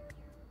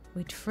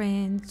with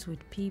friends,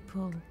 with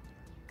people,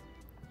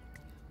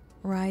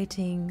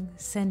 writing,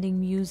 sending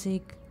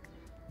music,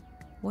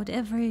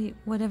 whatever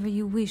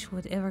you wish,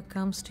 whatever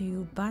comes to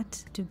you,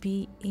 but to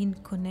be in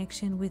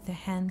connection with the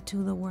hand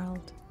to the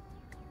world.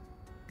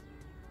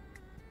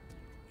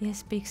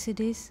 Yes, Pixie,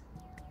 this.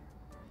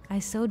 I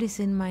saw this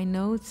in my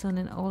notes on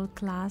an old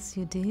class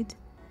you did.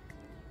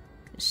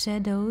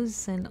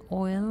 Shadows and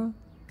oil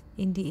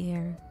in the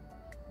air,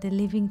 the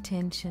living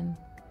tension.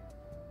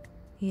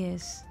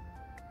 Yes.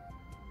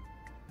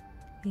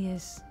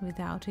 Yes,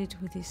 without it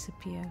we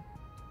disappear.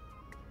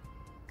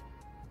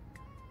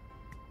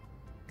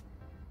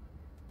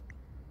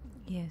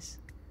 Yes.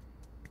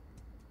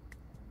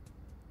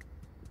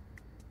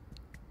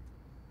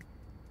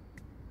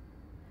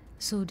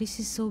 So this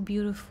is so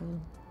beautiful,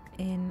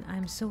 and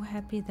I'm so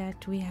happy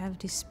that we have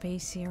this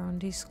space here on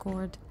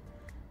Discord,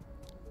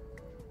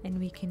 and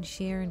we can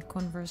share and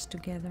converse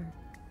together.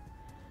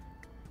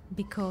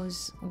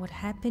 Because what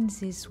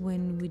happens is,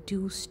 when we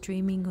do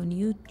streaming on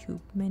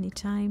YouTube many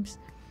times,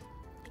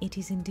 it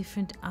is in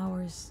different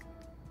hours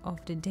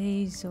of the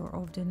days or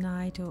of the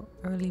night, or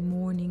early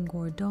morning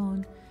or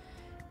dawn.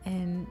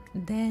 And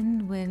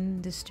then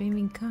when the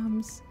streaming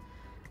comes,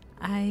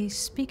 I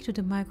speak to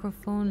the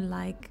microphone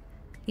like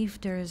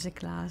if there is a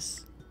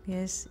class,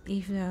 yes,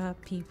 if there are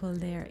people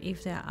there,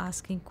 if they are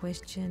asking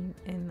question,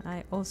 and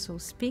I also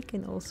speak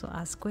and also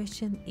ask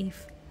question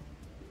if,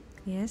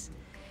 yes.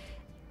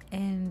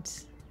 And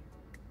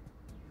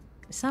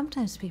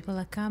sometimes people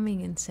are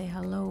coming and say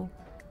hello,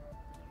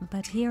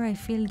 but here I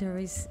feel there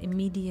is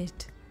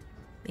immediate,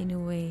 in a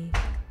way,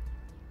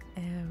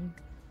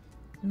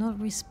 not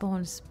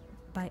response,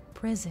 by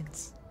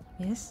presence.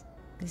 Yes,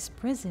 this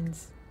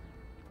presence,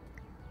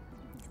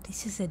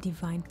 this is a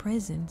divine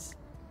presence,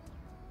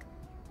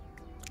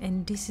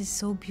 and this is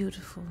so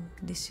beautiful.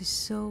 This is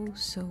so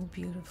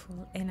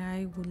beautiful, and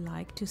I would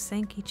like to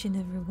thank each and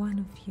every one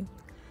of you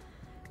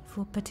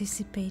for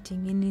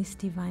participating in this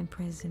divine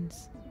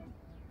presence.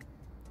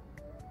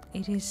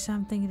 It is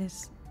something that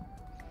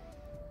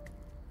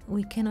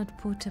we cannot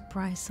put a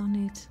price on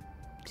it,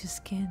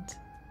 just can't.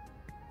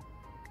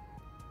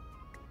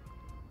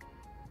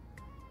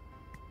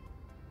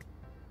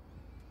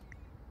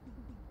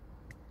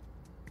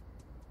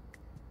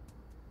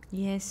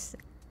 Yes,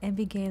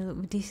 Abigail,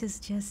 this is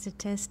just a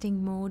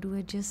testing mode.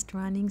 We're just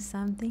running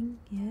something,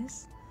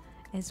 yes?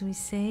 As we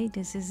say,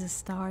 this is a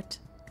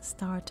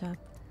startup,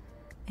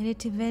 and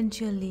it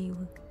eventually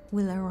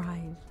will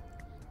arrive.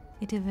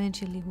 It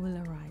eventually will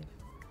arrive.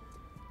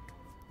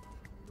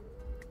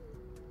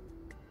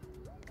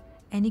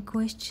 Any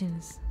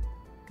questions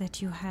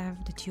that you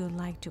have that you would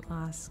like to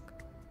ask?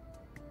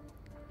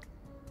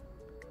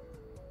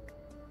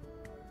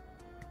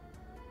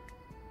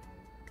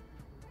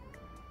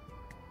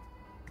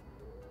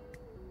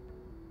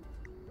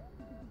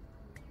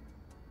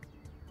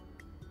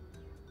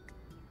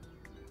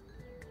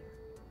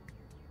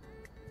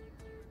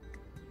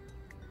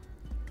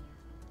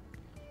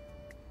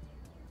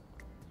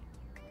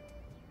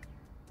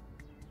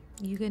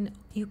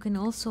 You can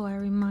also, I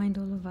remind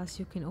all of us,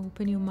 you can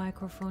open your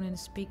microphone and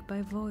speak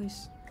by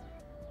voice.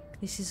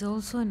 This is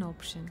also an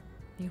option.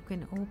 You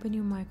can open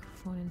your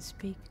microphone and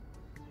speak.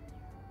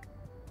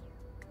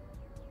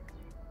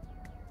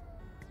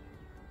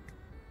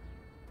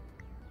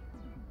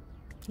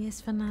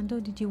 Yes, Fernando,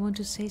 did you want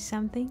to say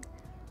something?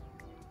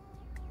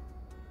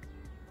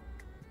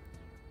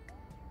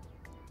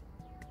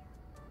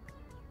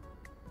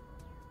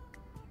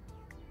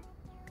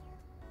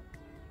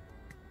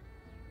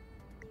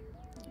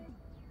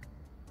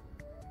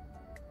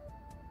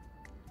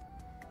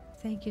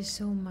 Thank you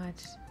so much.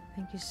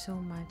 Thank you so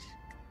much.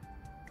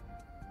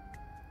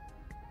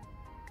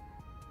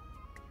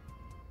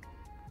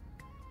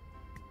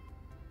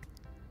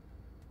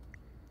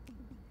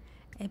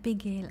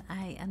 Abigail,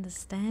 I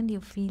understand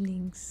your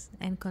feelings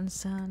and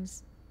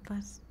concerns,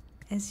 but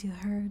as you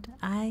heard,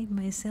 I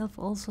myself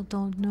also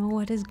don't know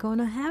what is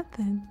gonna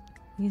happen.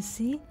 You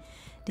see,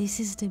 this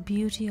is the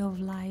beauty of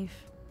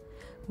life.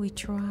 We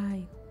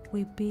try,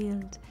 we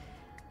build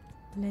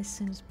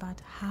lessons,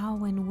 but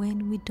how and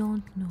when we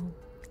don't know.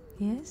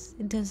 Yes,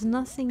 there's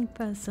nothing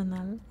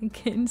personal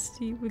against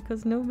you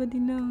because nobody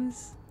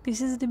knows. This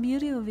is the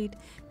beauty of it.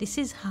 This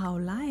is how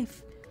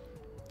life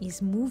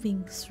is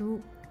moving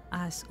through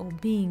us, or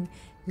being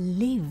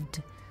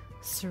lived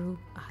through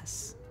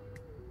us.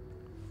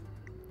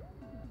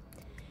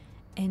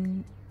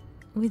 And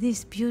with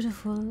this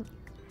beautiful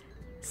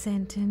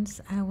sentence,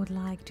 I would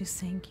like to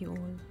thank you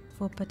all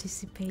for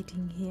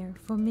participating here.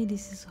 For me,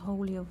 this is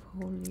Holy of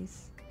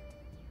Holies.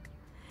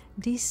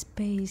 This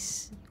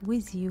space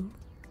with you,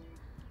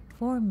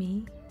 for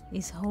me,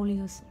 is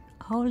Holies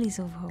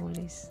of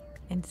Holies.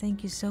 And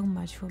thank you so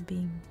much for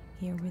being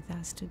here with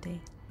us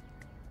today.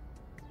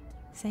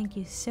 Thank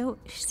you so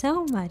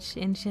much,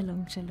 and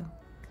shalom, shalom.